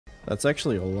That's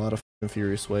actually a lot of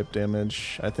Fury Swipe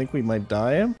damage. I think we might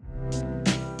die.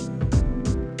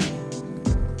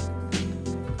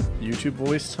 YouTube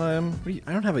voice time?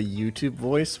 I don't have a YouTube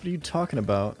voice. What are you talking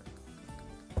about?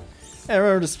 Hey,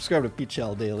 remember to subscribe to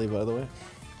pChal Daily, by the way.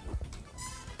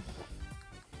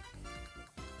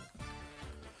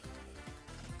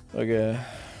 Okay.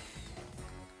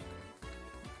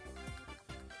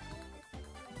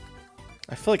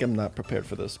 I feel like I'm not prepared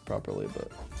for this properly,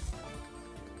 but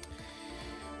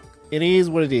it is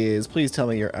what it is. Please tell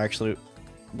me you're actually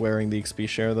wearing the XP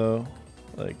share, though.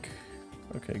 Like,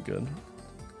 okay, good.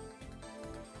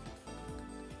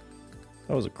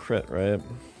 That was a crit, right?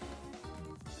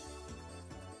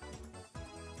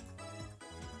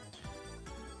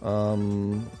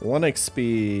 One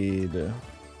X-speed,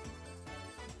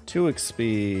 2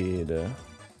 X-speed,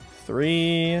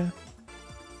 3.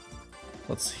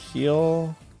 Let's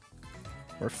heal.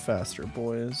 We're faster,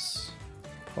 boys.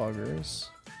 Poggers.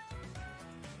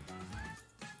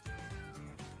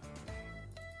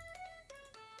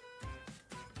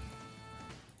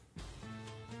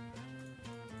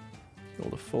 Heal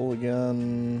to full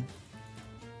again.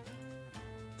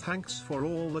 Thanks for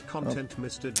all the content,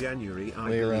 Mr. January.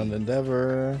 Way around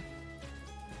Endeavor.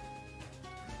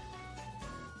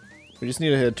 We just need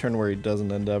to hit a turn where he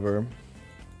doesn't Endeavor.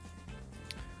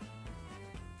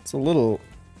 It's a little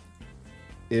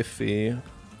iffy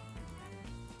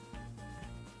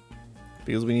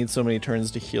because we need so many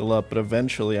turns to heal up, but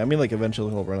eventually, I mean, like,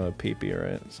 eventually he'll run out of PP,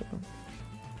 right? So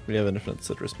we have infinite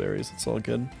citrus berries. It's all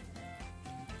good.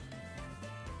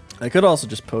 I could also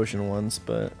just potion once,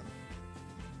 but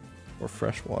or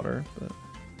fresh water, but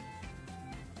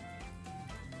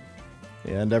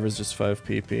yeah, Endeavor's just 5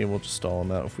 PP. We'll just stall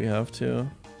him out if we have to.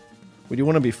 We do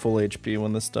want to be full HP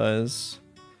when this dies.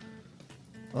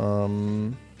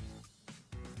 I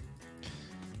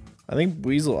think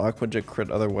Weasel Aquajet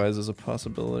crit otherwise is a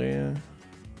possibility.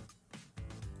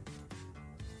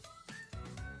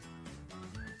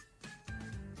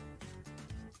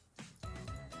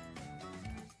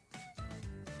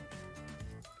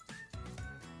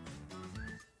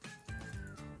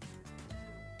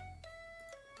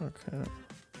 Okay.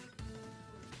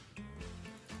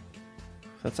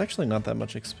 That's actually not that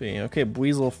much XP. Okay,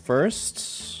 Weasel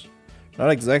first. Not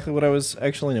exactly what I was...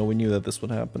 Actually, no, we knew that this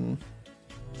would happen.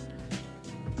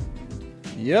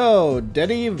 Yo,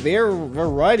 Deddy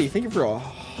Variety, thank you for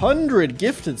 100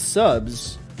 gifted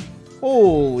subs.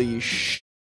 Holy sh...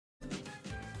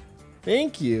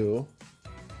 Thank you.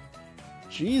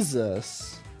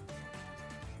 Jesus.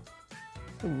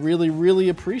 I really, really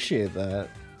appreciate that.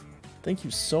 Thank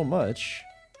you so much.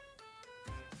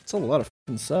 It's a lot of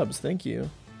f***ing subs, thank you.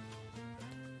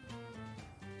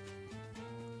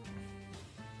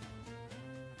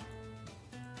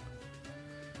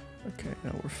 Okay,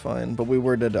 now we're fine, but we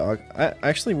were dead to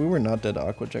actually, we were not dead to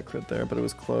Aquajet crit there, but it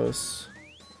was close.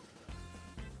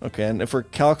 Okay, and if our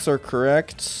calcs are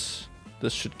correct,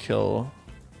 this should kill.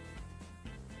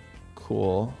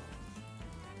 Cool.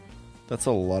 That's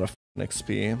a lot of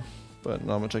XP, but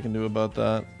not much I can do about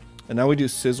that. And now we do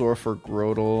Scizor for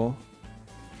Grodel.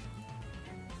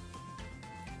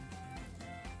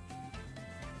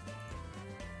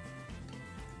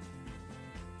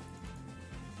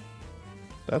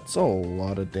 That's a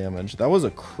lot of damage. That was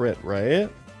a crit, right?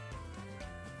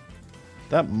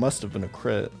 That must have been a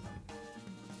crit.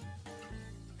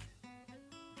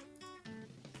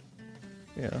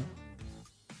 Yeah.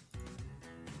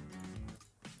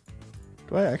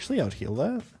 Do I actually out-heal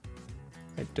that?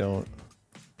 I don't.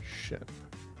 Shit.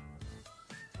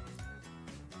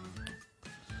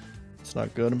 It's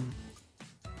not good.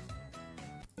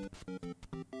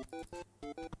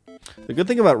 The good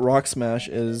thing about Rock Smash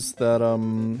is that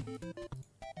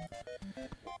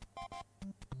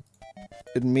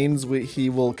it means he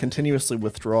will continuously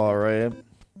withdraw, right?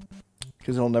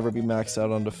 Because he'll never be maxed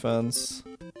out on defense.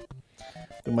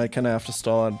 We might kind of have to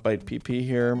stall and bite PP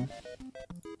here.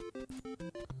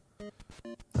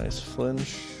 Nice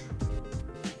flinch.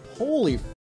 Holy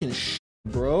f***ing shit,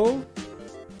 bro.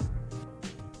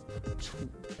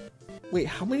 Wait,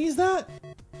 how many is that?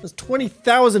 That's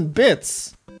 20,000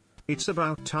 bits. It's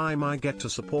about time I get to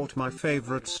support my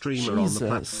favorite streamer on the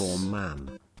platform,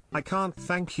 man. I can't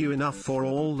thank you enough for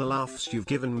all the laughs you've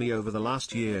given me over the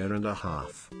last year and a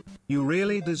half. You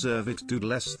really deserve it, dude.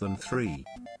 Less than 3.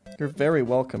 You're very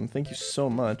welcome. Thank you so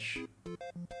much.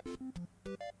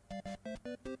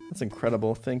 That's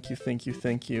incredible. Thank you, thank you,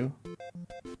 thank you.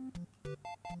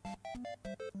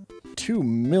 $2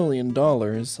 million.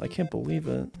 I can't believe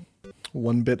it.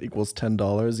 1 bit equals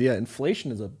 $10. Yeah,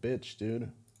 inflation is a bitch, dude.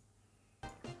 I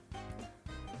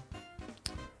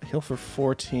Heal for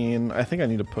 14. I think I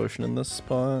need a potion in this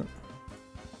spot.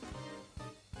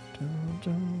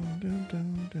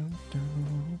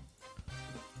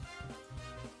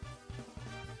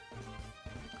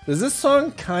 Does this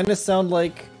song kind of sound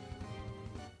like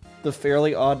the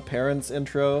Fairly Odd Parents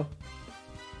intro?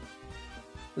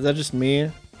 Is that just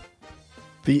me?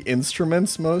 The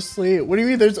instruments mostly? What do you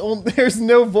mean there's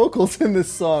no vocals in this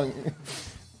song?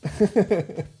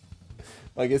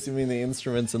 I guess you mean the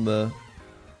instruments in the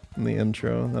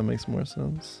intro. That makes more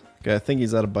sense. Okay, I think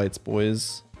he's out of bites,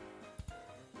 boys.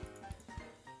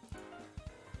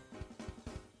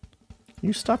 Can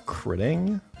you stop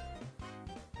critting?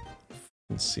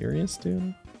 F***ing serious,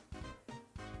 dude?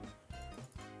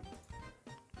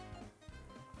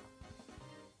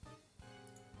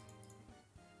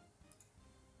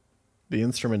 The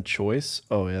instrument choice?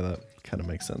 Oh yeah, that kind of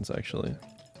makes sense actually.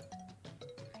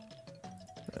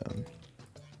 Yeah.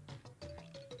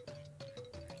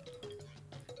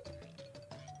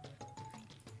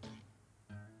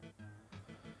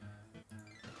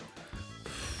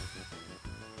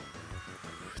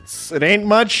 It ain't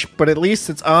much, but at least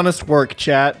it's honest work,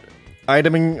 chat.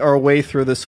 Iteming our way through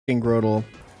this fucking Grodel.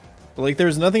 But like,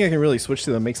 there's nothing I can really switch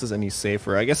to that makes this any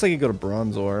safer. I guess I could go to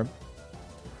Bronze Ore.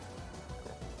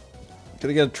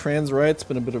 Gonna get a trans right. It's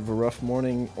been a bit of a rough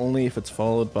morning, only if it's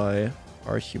followed by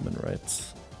our human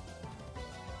rights.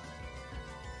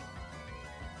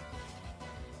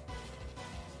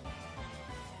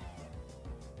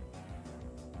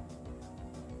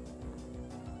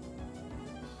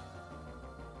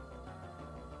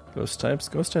 Ghost types?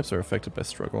 Ghost types are affected by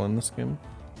struggle in this game.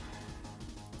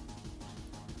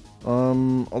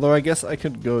 Although I guess I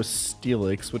could go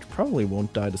Steelix, which probably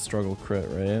won't die to struggle crit,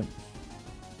 right?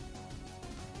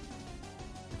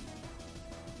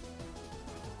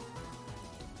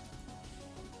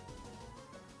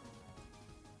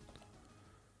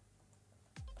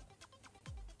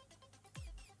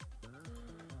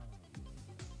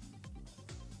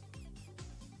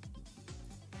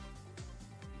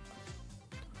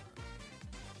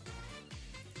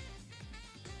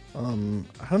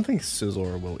 I don't think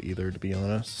Scizor will either, to be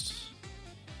honest.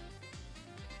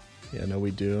 Yeah, no,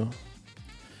 we do.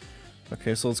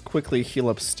 Okay, so let's quickly heal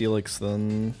up Steelix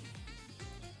then.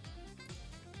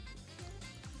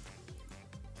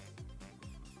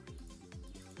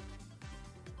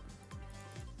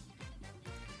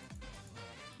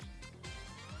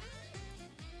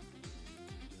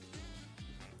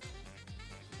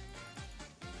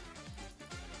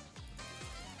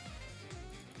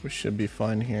 We should be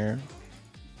fine here.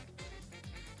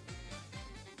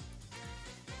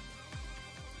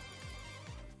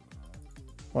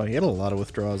 Wow, he had a lot of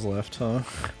withdrawals left, huh?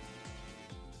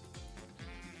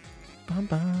 Oh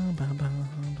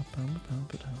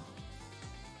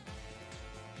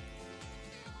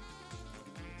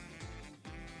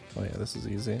yeah, this is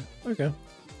easy. Okay.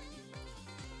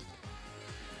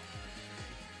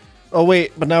 Oh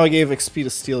wait, but now I gave XP to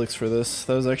Steelix for this.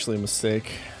 That was actually a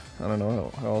mistake. I don't know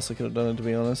how else I could have done it, to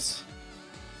be honest.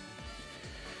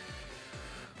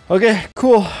 Okay,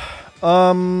 cool.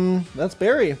 That's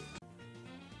Barry.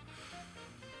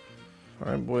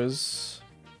 Alright, boys.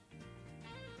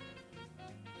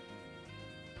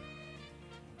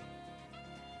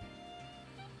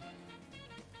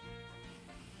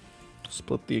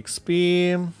 Split the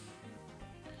XP.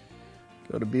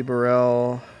 Go to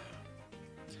Bibarel.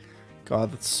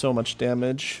 God, that's so much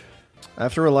damage. I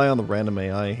have to rely on the random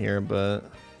AI here, but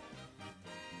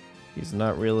he's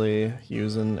not really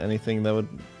using anything that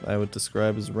I would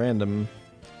describe as random.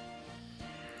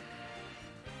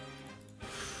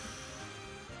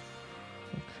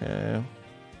 Okay.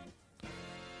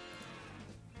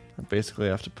 I basically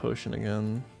have to potion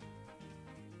again.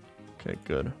 Okay,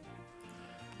 good.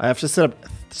 I have to set up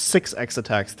 6 X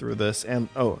attacks through this, and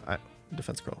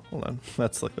defense scroll. Hold on,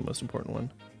 that's like the most important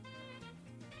one.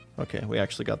 Okay, we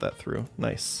actually got that through.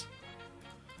 Nice.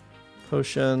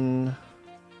 Potion.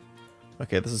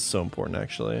 Okay, this is so important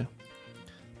actually.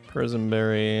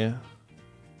 Prismberry.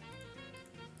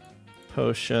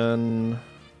 Potion.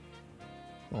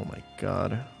 Oh my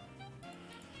god.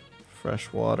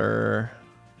 Fresh water.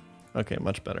 Okay,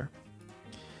 much better.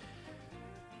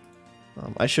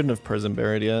 I shouldn't have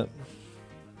Prismberried yet.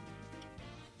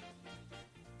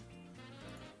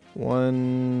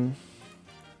 1,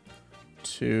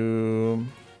 2.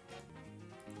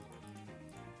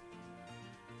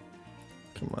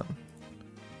 Come on.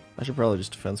 I should probably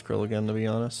just defense curl again, to be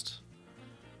honest.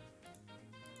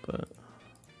 But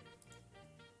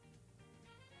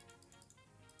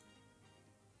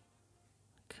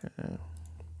okay.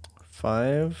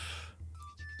 5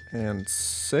 and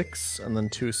 6, and then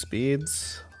 2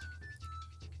 speeds.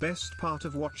 Best part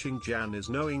of watching Jan is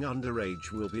knowing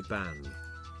underage will be banned.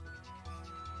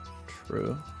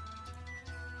 True.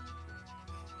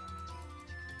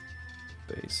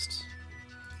 Based.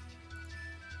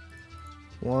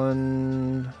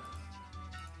 1.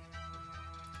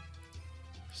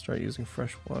 Start using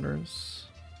fresh waters.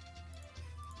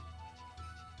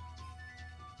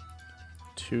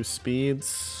 2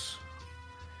 speeds.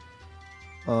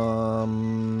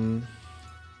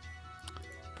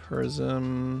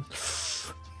 Prism.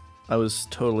 I was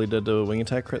totally dead to a wing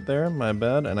attack crit there, my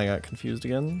bad, and I got confused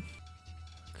again.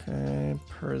 Okay,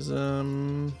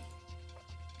 Prism.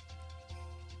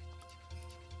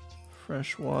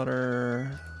 Fresh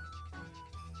water.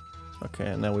 Okay,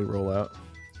 and now we roll out.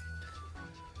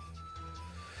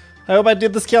 I hope I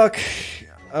did this calc.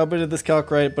 I hope I did this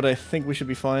calc right, but I think we should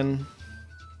be fine.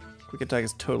 Quick attack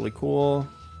is totally cool.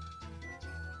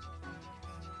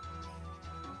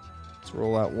 Let's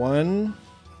roll out 1.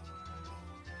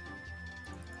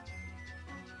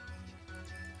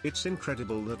 It's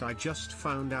incredible that I just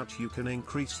found out you can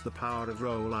increase the power of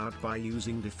rollout by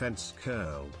using defense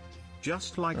curl.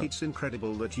 Just like it's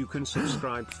incredible that you can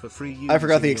subscribe for free. I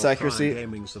forgot the accuracy.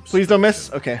 Please don't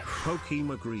miss. Okay.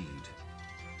 Pokemon agreed.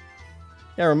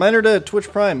 Yeah, reminder to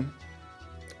Twitch Prime.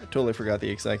 I totally forgot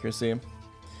the accuracy.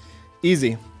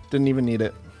 Easy. Didn't even need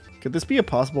it. Could this be a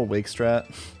possible wake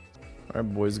strat?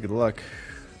 Alright, boys, good luck.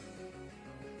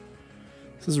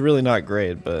 This is really not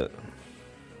great, but...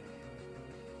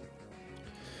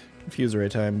 Confuse Ray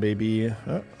time, baby.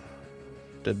 Oh.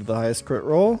 Did the highest crit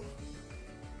roll.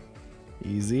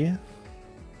 Easy.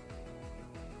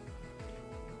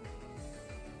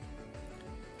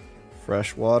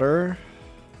 Fresh water.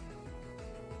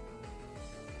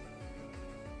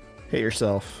 Hit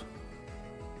yourself.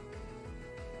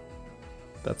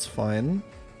 That's fine.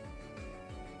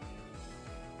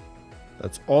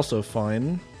 That's also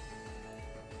fine.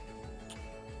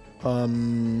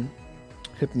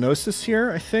 Hypnosis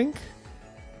here, I think.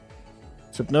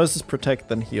 It's Hypnosis, Protect,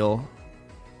 then Heal.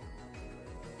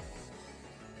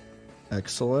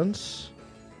 Excellent.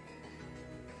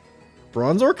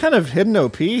 Bronzor kind of hidden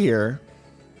OP here.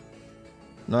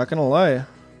 Not gonna lie. I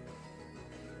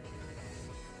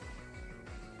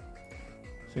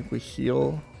think we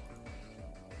heal.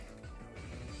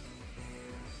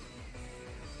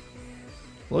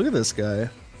 Look at this guy.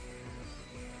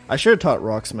 I should have taught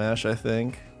Rock Smash, I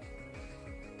think.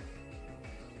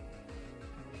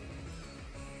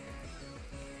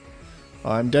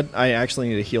 I'm dead. I actually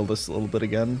need to heal this a little bit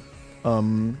again.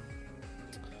 Because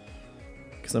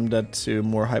I'm dead to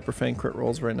more Hyper Fang crit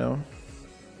rolls right now.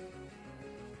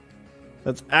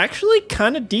 That's actually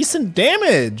kind of decent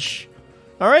damage.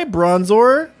 Alright,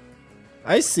 Bronzor.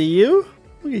 I see you.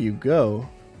 Look at you go.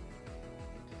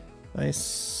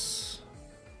 Nice.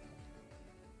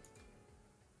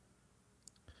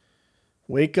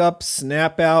 Wake up,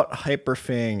 snap out, Hyper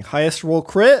Fang. Highest roll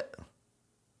crit?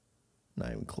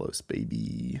 Not even close,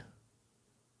 baby.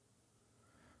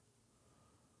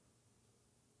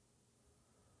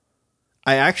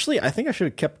 I think I should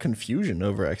have kept Confusion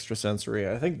over Extrasensory.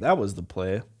 I think that was the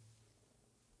play.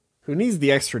 Who needs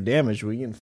the extra damage? We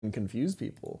can confuse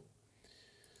people.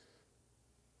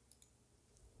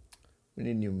 We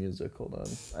need new music. Hold on.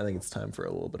 I think it's time for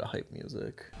a little bit of hype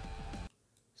music.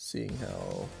 Seeing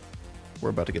how we're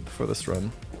about to get the furthest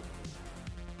run.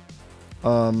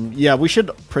 Yeah, we should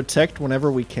protect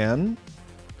whenever we can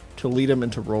to lead him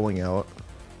into rolling out.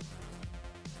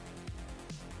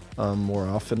 More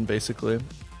often, basically.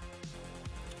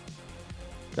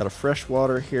 Got a fresh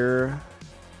water here.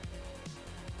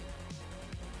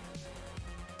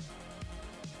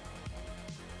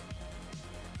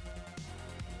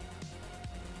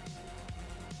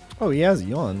 Oh, he has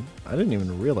Yawn. I didn't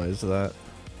even realize that.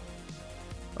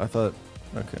 I thought...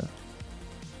 Okay.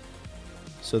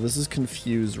 So this is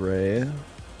Confuse Ray.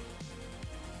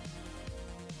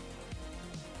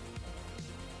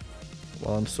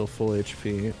 While I'm still full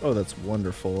HP. Oh, that's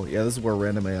wonderful. Yeah, this is where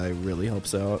random AI really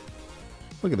helps out.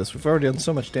 Look at this. We've already done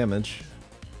so much damage.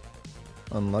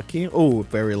 Unlucky. Oh,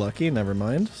 very lucky. Never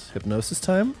mind. Hypnosis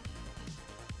time.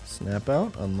 Snap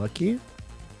out. Unlucky.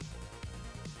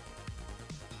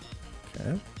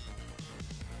 Okay.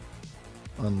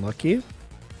 Unlucky.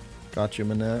 Got you,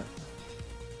 Manette.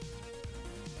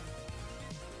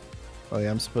 Oh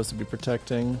yeah, I'm supposed to be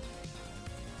protecting.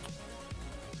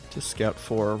 To scout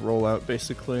for rollout,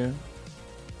 basically.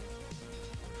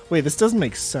 Wait, this doesn't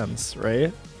make sense,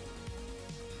 right?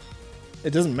 It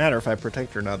doesn't matter if I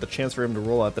protect or not. The chance for him to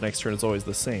roll out the next turn is always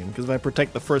the same. Because if I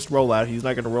protect the first rollout, he's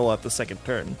not going to roll out the second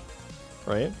turn.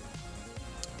 Right?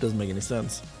 Doesn't make any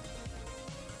sense.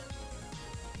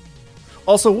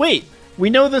 Also, wait, we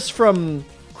know this from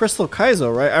Crystal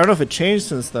Kaizo, right? I don't know if it changed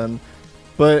since then,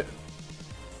 but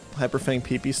Hyper Fang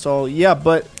PP stall, yeah,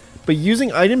 but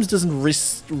using items doesn't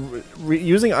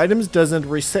using items doesn't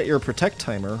reset your protect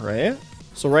timer, right?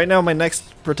 So right now my next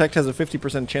protect has a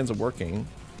 50% chance of working,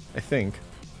 I think.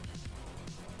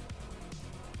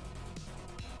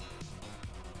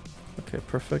 Okay,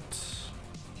 perfect.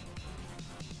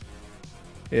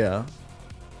 Yeah.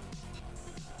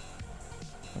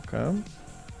 Okay.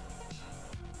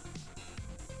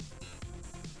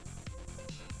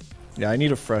 Yeah, I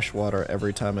need a fresh water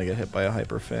every time I get hit by a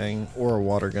Hyper Fang or a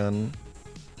water gun.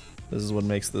 This is what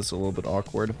makes this a little bit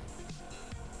awkward.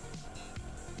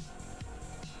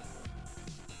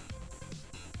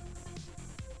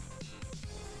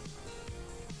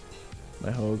 My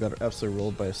hoe got absolutely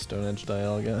rolled by a Stone Edge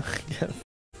Dialga. Yeah.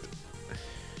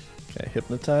 Okay,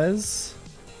 Hypnotize.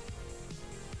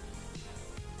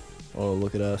 Oh,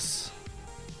 look at us.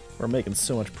 We're making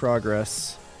so much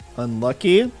progress.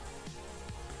 Unlucky.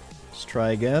 Let's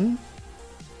try again.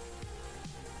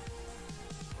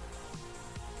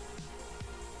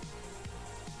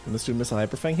 Can this dude miss a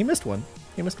Hyper Fang? He missed one.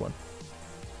 He missed one.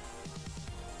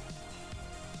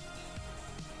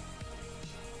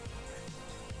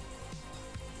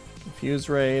 Confuse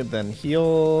Ray, then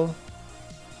heal.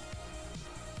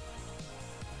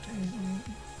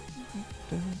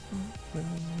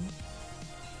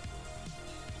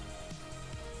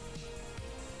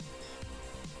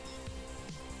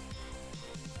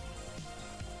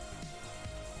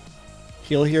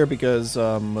 Heal here because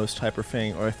most Hyper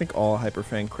Fang, or I think all Hyper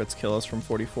Fang crits kill us from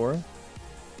 44.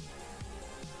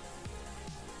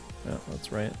 Yeah,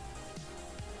 that's right.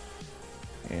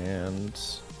 And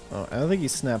oh, I don't think he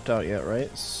snapped out yet,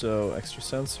 right? So extra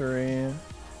sensory,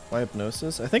 why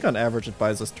hypnosis? I think on average it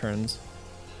buys us turns,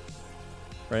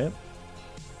 right?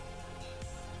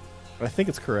 I think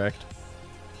it's correct.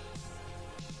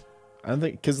 I don't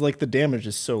think, because like the damage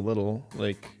is so little,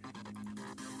 like.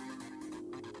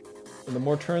 The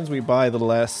more turns we buy, the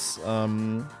less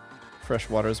fresh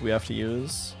waters we have to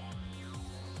use.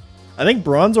 I think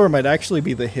Bronzor might actually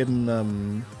be the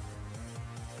hidden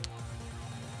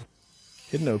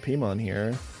OPmon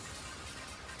here.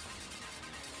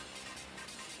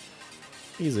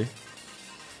 Easy.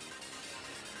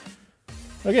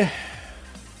 Okay.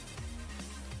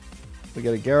 We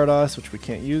got a Gyarados, which we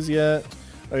can't use yet.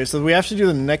 Okay, so we have to do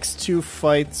the next two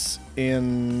fights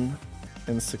in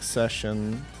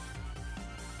succession.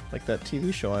 Like that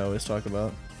TV show I always talk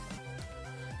about.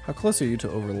 How close are you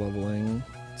to over-leveling?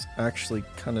 It's actually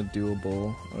kind of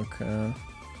doable. Okay.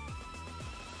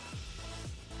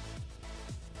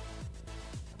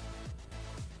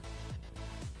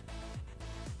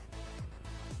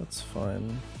 That's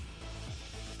fine.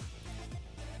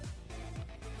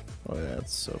 Oh yeah,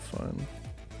 it's so fun.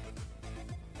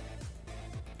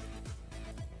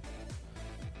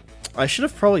 I should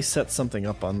have probably set something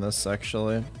up on this,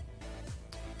 actually.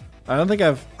 I don't think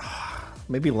I've...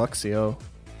 maybe Luxio.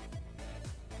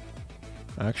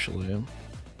 Actually.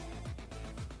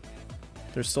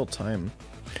 There's still time.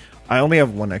 I only have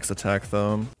 1x attack,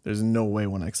 though. There's no way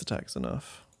 1x attack's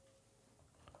enough.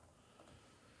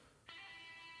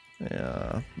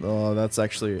 Yeah. Oh, that's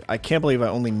actually... I can't believe I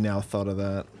only now thought of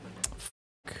that.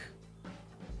 Fuck.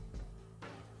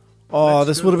 Oh,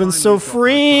 this would have been so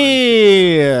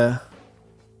free!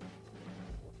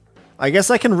 I guess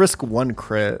I can risk 1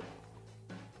 crit.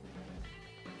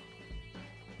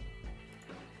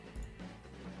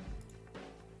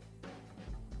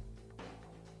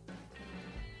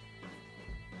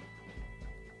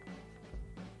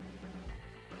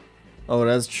 Oh, it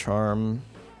has Charm.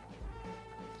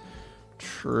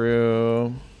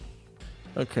 True.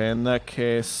 Okay, in that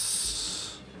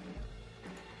case...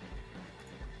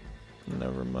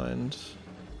 never mind.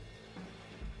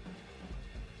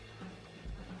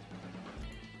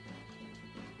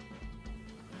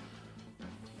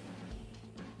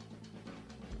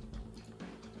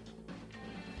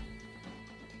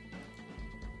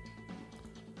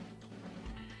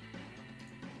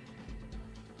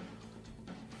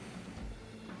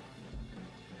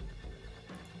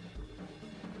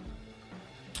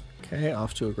 Okay,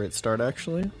 off to a great start,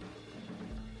 actually.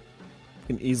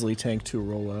 Can easily tank 2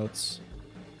 rollouts.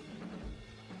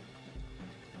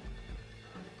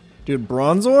 Dude,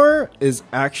 Bronzor is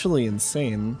actually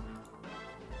insane.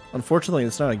 Unfortunately,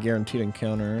 it's not a guaranteed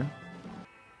encounter.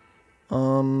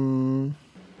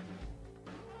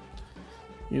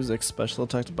 Use X special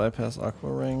attack to bypass Aqua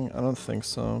Ring? I don't think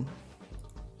so.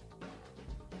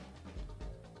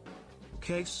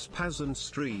 Case Paz and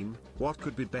stream, what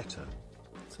could be better?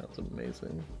 Sounds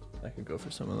amazing. I could go for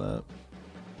some of that.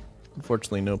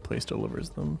 Unfortunately, no place delivers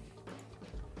them.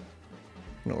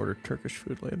 I'm gonna order Turkish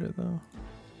food later, though.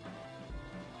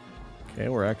 Okay,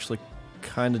 we're actually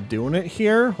kind of doing it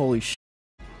here. Holy shit.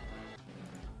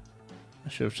 I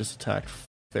should have just attacked.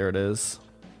 There it is.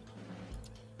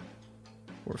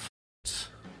 We're f***ed.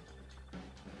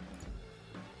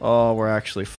 Oh, we're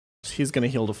actually f***ed. He's gonna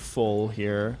heal to full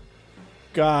here.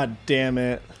 God damn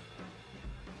it.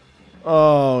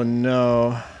 Oh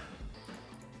no.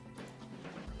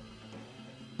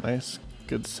 Nice.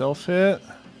 Good self-hit.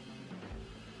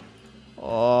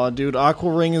 Oh, dude,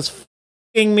 Aqua Ring is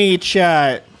f***ing me,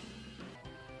 chat.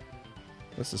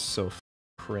 This is so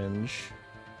cringe.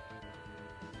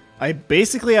 I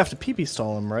basically have to PP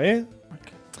stall him, right?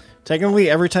 Okay. Technically,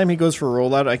 every time he goes for a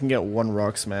rollout, I can get one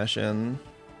Rock Smash in.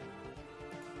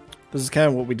 This is kind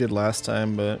of what we did last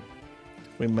time, but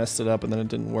we messed it up and then it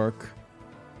didn't work.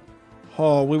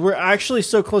 Oh, we were actually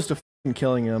so close to f***ing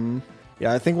killing him.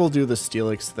 Yeah, I think we'll do the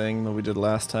Steelix thing that we did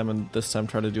last time, and this time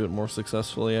try to do it more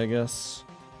successfully, I guess.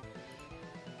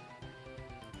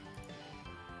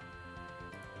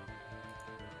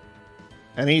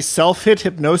 And he self-hit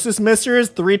Hypnosis Misters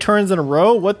 3 turns in a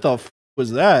row? What the f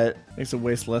was that? Makes it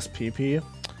waste less PP.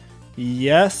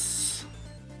 Yes.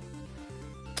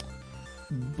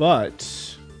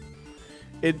 But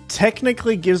it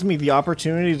technically gives me the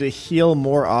opportunity to heal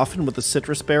more often with the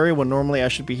Citrus Berry when normally I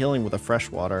should be healing with a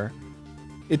Freshwater.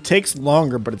 It takes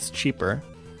longer, but it's cheaper,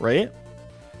 right?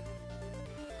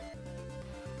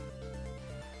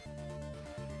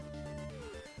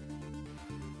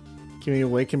 Can you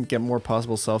wake him, get more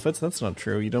possible self-hits? That's not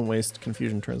true. You don't waste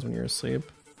confusion turns when you're asleep.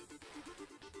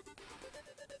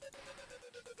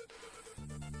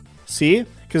 See?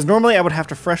 Because normally I would have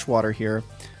to Freshwater here.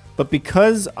 But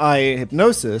because I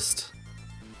Hypnosised,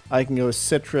 I can go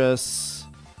Citrus,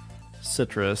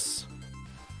 Citrus.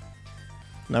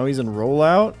 Now he's in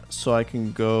rollout, so I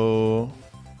can go...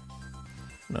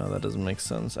 No, that doesn't make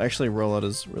sense. Actually, rollout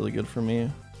is really good for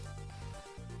me.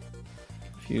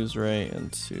 Confuse Ray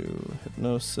into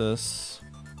Hypnosis.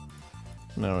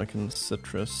 Now I can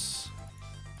Citrus.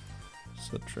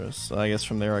 Citrus. So I guess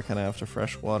from there I kind of have to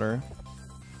Freshwater.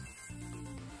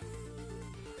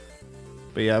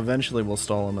 But yeah, eventually we'll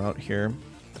stall him out here.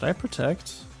 Did I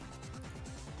protect?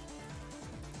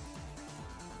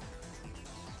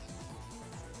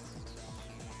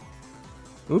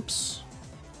 Oops.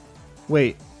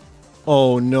 Wait.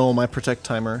 Oh no, my protect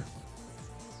timer.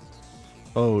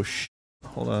 Oh sh.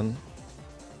 Hold on.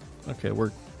 Okay,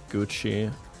 we're Gucci.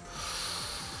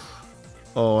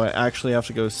 Oh, I actually have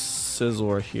to go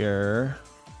Scizor here.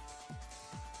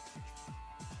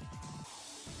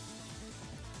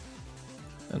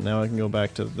 And now I can go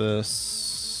back to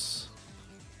this.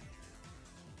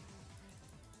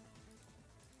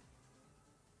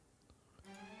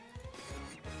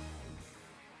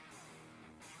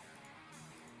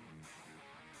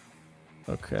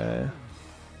 Okay.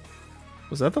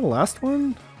 Was that the last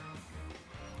one?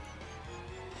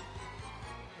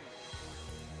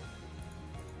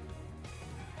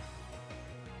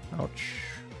 Ouch.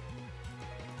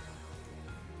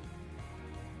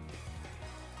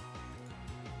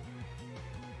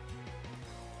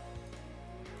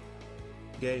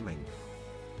 Gaming.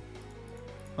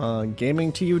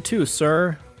 Gaming to you too,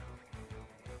 sir.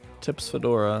 Tips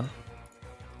Fedora.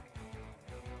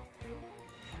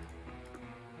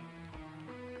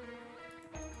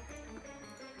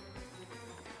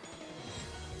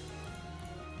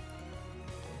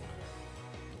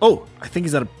 Oh, I think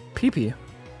he's out of PP.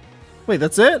 Wait,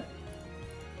 that's it?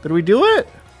 Did we do it?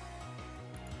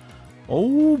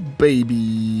 Oh,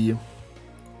 baby.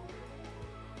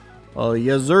 Oh,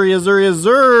 yes, sir, yes, sir, yes,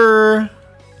 sir.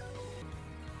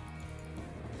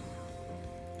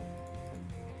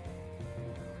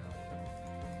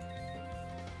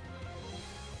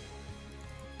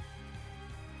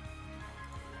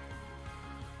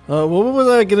 What was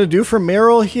I gonna do for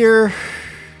Meryl here?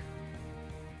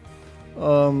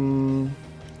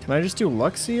 Can I just do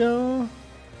Luxio?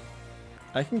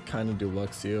 I can kind of do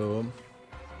Luxio.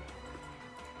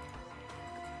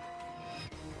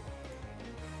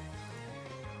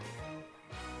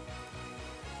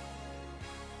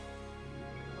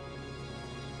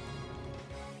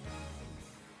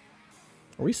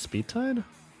 Are we speed tied?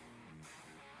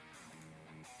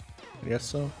 I guess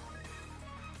so.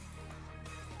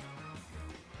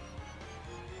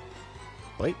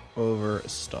 Bite over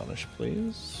Astonish,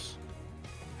 please.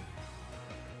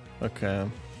 Okay.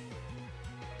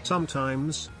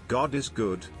 Sometimes, God is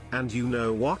good, and you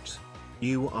know what?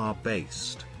 You are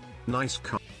based. Nice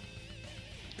car.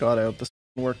 God, I hope this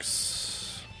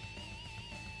works.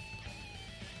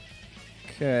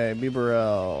 Okay,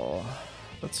 Bibarel.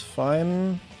 That's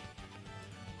fine.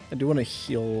 I do want to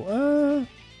heal.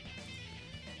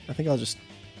 I think I'll just...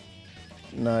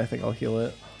 No, I think I'll heal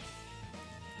it.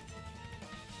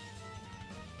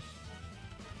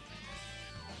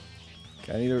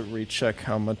 Okay, I need to recheck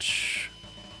how much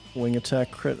wing attack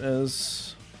crit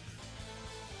is.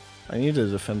 I need a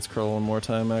defense curl one more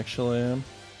time, actually.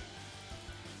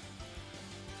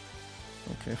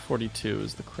 Okay, 42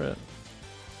 is the crit.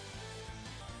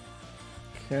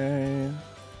 Okay.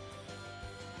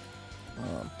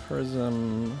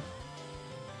 Prism.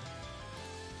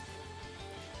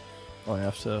 Oh, I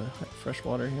have to fresh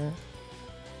water here.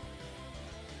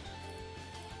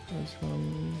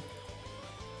 Prism.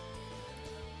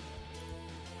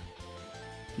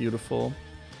 Beautiful.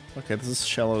 Okay, this is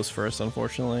Shallows first,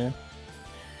 unfortunately.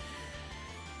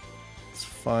 It's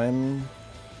fine.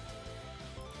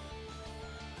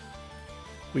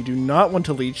 We do not want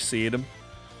to Leech Seed.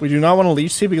 We do not want to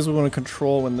Leech Seed because we want to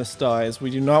control when this dies.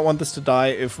 We do not want this to die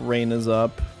if rain is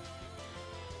up.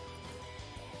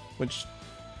 Which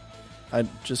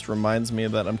just reminds me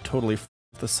that I'm totally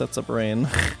f***ed this sets up rain.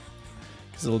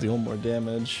 Because it'll deal more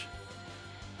damage.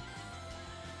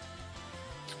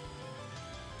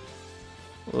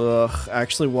 Ugh,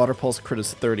 actually Water Pulse crit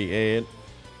is 38.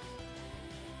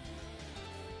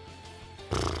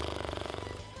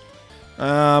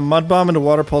 Mud Bomb into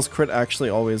Water Pulse crit actually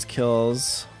always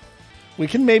kills. We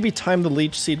can maybe time the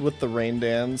Leech Seed with the Rain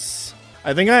Dance.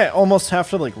 I think I almost have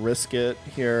to like risk it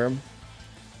here.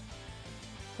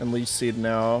 And Leech Seed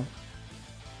now.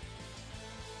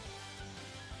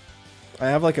 I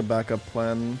have like a backup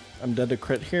plan. I'm dead to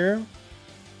crit here.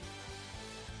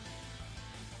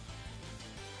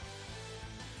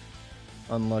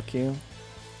 Unlucky.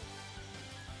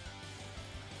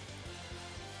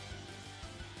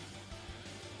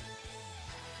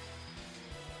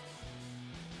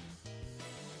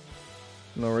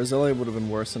 No, Roselia would have been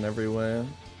worse in every way.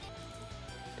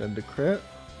 Dead to crit.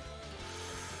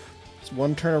 It's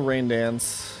one turn of Rain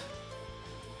Dance.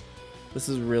 This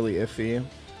is really iffy.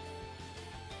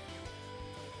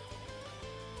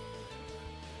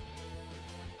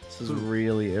 This is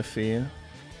really iffy.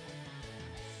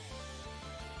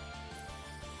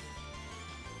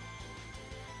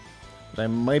 But I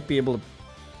might be able to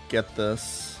get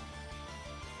this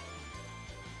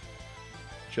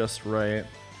just right.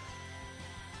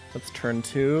 That's turn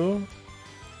 2.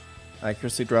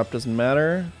 Accuracy drop doesn't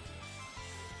matter.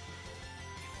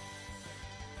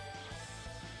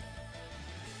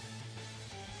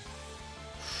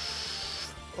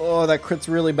 Oh, that crit's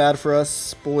really bad for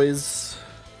us, boys.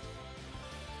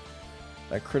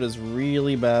 That crit is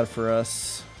really bad for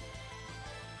us.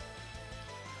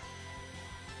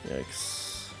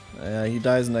 Yikes. Yeah, he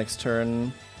dies next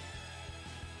turn.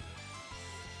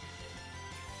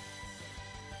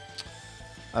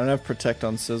 I don't have Protect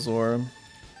on Scizor.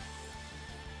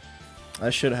 I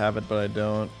should have it, but I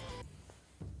don't.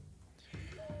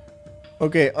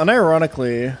 Okay,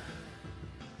 unironically...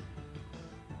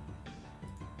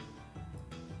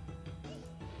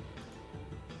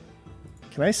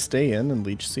 Can I stay in and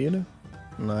Leech Seed?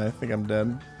 No, I think I'm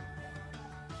dead.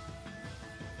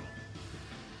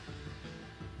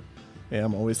 Yeah,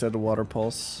 I'm always dead to Water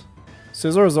Pulse.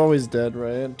 Scizor is always dead,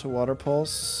 right? To Water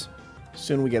Pulse.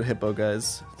 Soon we get Hippo,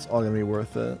 guys. It's all gonna be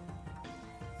worth it.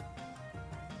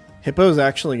 Hippo is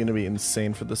actually gonna be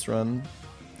insane for this run.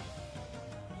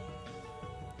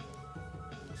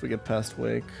 If we get past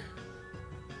Wake.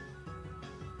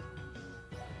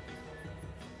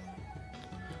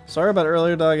 Sorry about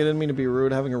earlier, dog. I didn't mean to be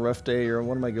rude. Having a rough day. You're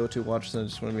one of my go-to watchers and I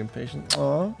just want to be impatient.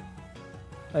 Aw.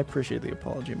 I appreciate the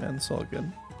apology, man. It's all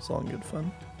good. It's all in good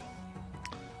fun.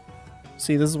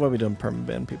 See, this is why we don't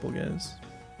permaban people, guys.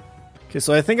 Okay,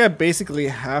 so I think I basically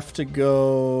have to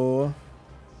go...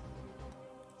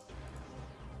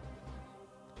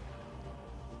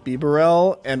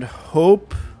 Bibarel and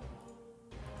hope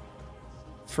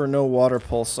for no Water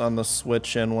Pulse on the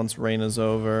switch in once rain is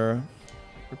over.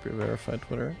 Rip your verified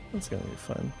Twitter. That's gonna be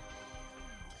fun.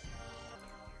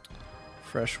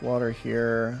 Fresh water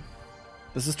here.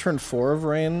 This is turn 4 of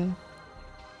rain.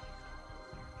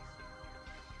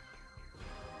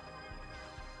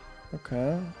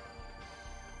 Okay.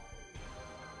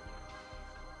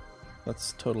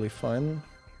 That's totally fine.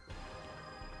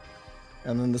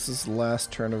 And then this is the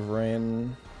last turn of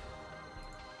rain.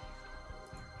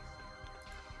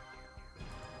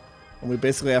 And we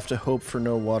basically have to hope for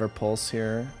no Water Pulse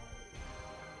here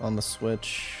on the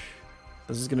switch.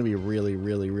 This is going to be really,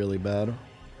 really, really bad.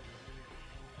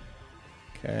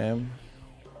 Okay.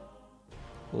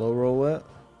 Low roll it.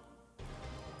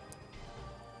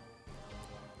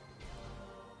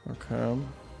 Okay.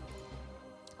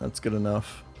 That's good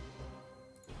enough.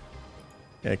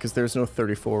 Yeah, because there's no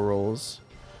 34 rolls.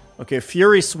 Okay,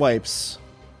 Fury swipes.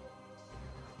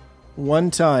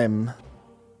 One time.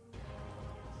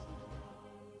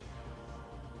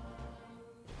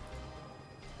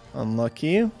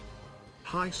 Unlucky.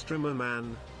 Hi streamer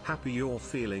man, happy you're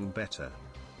feeling better.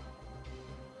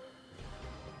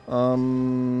 We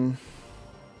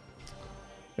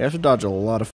have to dodge a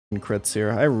lot of crits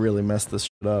here. I really messed this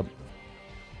shit up.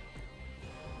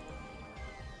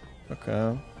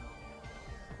 Okay.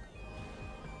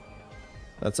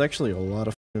 That's actually a lot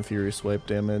of Fury Swipe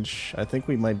damage. I think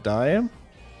we might die.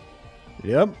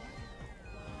 Yep.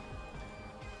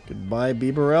 Goodbye,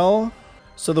 Bibarel.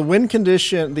 So the win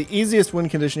condition, the easiest win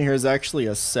condition here is actually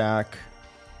a sack.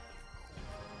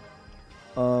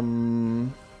 I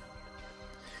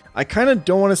kind of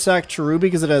don't want to sack Cherubi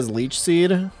because it has Leech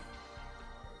Seed.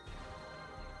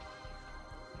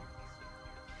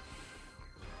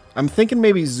 I'm thinking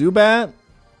maybe Zubat.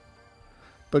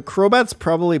 But Crobat's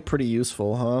probably pretty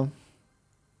useful, huh?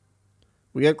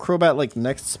 We got Crobat like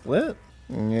next split?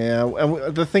 Yeah,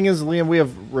 and the thing is, Liam, we have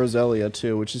Roselia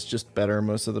too, which is just better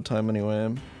most of the time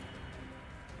anyway.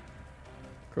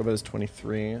 Crobat is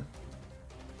 23. Ugh,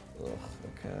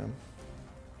 okay.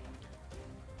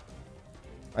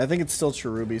 I think it's still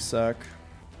Cherubi sack.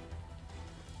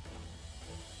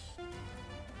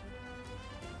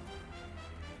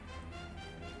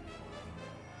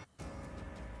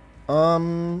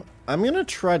 I'm gonna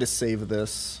try to save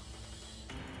this.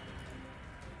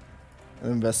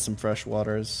 And invest some fresh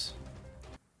waters.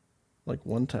 Like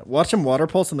one time. Watch him water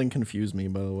pulse and then confuse me,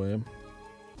 by the way.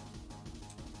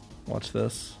 Watch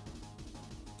this.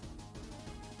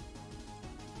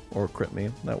 Or crit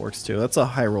me. That works too. That's a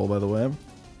high roll, by the way.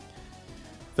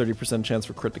 30% chance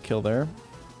for crit to kill there.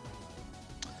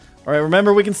 Alright,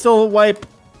 remember we can still wipe.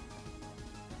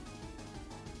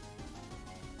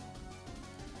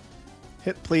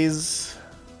 Hit, please.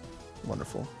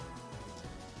 Wonderful.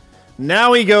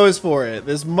 Now he goes for it.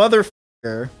 This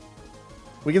motherfucker.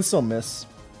 We can still miss.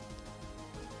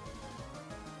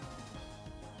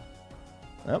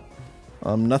 Yep.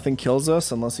 Nothing kills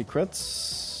us unless he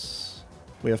crits.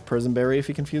 We have Prison Berry if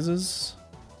he confuses.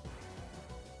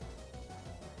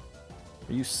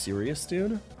 Are you serious,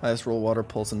 dude? Highest roll water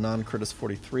pulse and non-crit is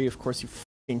 43. Of course you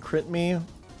fucking crit me.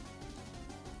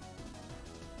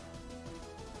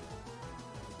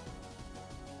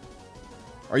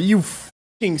 Are you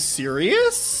fucking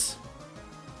serious?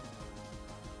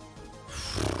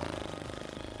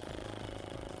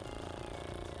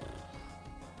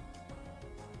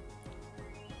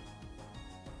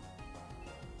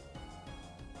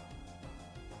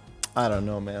 I don't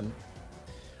know, man.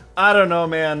 I don't know,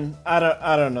 man. I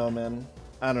don't know, man.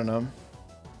 I don't know.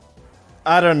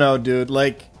 I don't know, dude.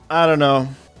 Like, I don't know.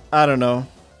 I don't know.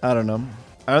 I don't know.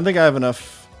 I don't think I have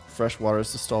enough fresh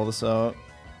waters to stall this out.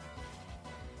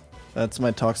 That's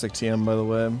my toxic TM, by the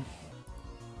way.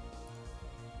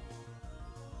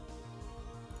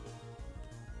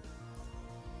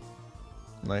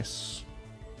 Nice.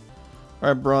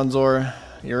 Alright, Bronzor.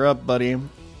 You're up, buddy.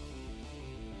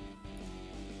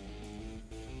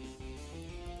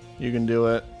 You can do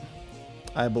it.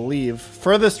 I believe.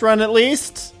 Furthest run, at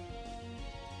least?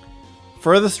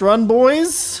 Furthest run,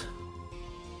 boys?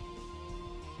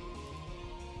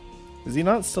 Is he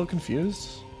not still confused?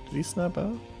 Did he snap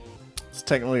out? It's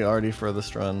technically already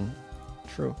furthest run.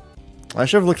 True. I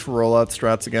should have looked for rollout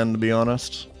strats again, to be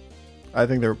honest. I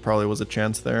think there probably was a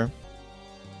chance there.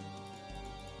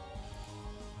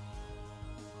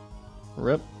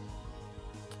 Rip.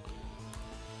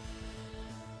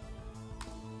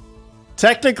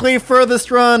 Technically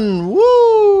furthest run!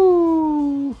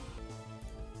 Woo!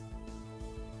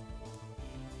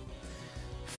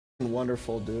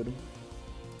 Wonderful, dude.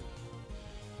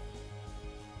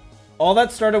 All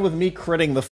that started with me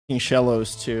critting the fucking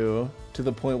Shellos too, to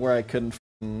the point where I couldn't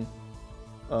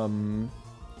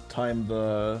time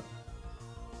the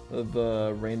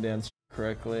rain dance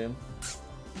correctly.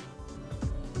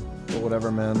 But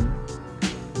whatever, man.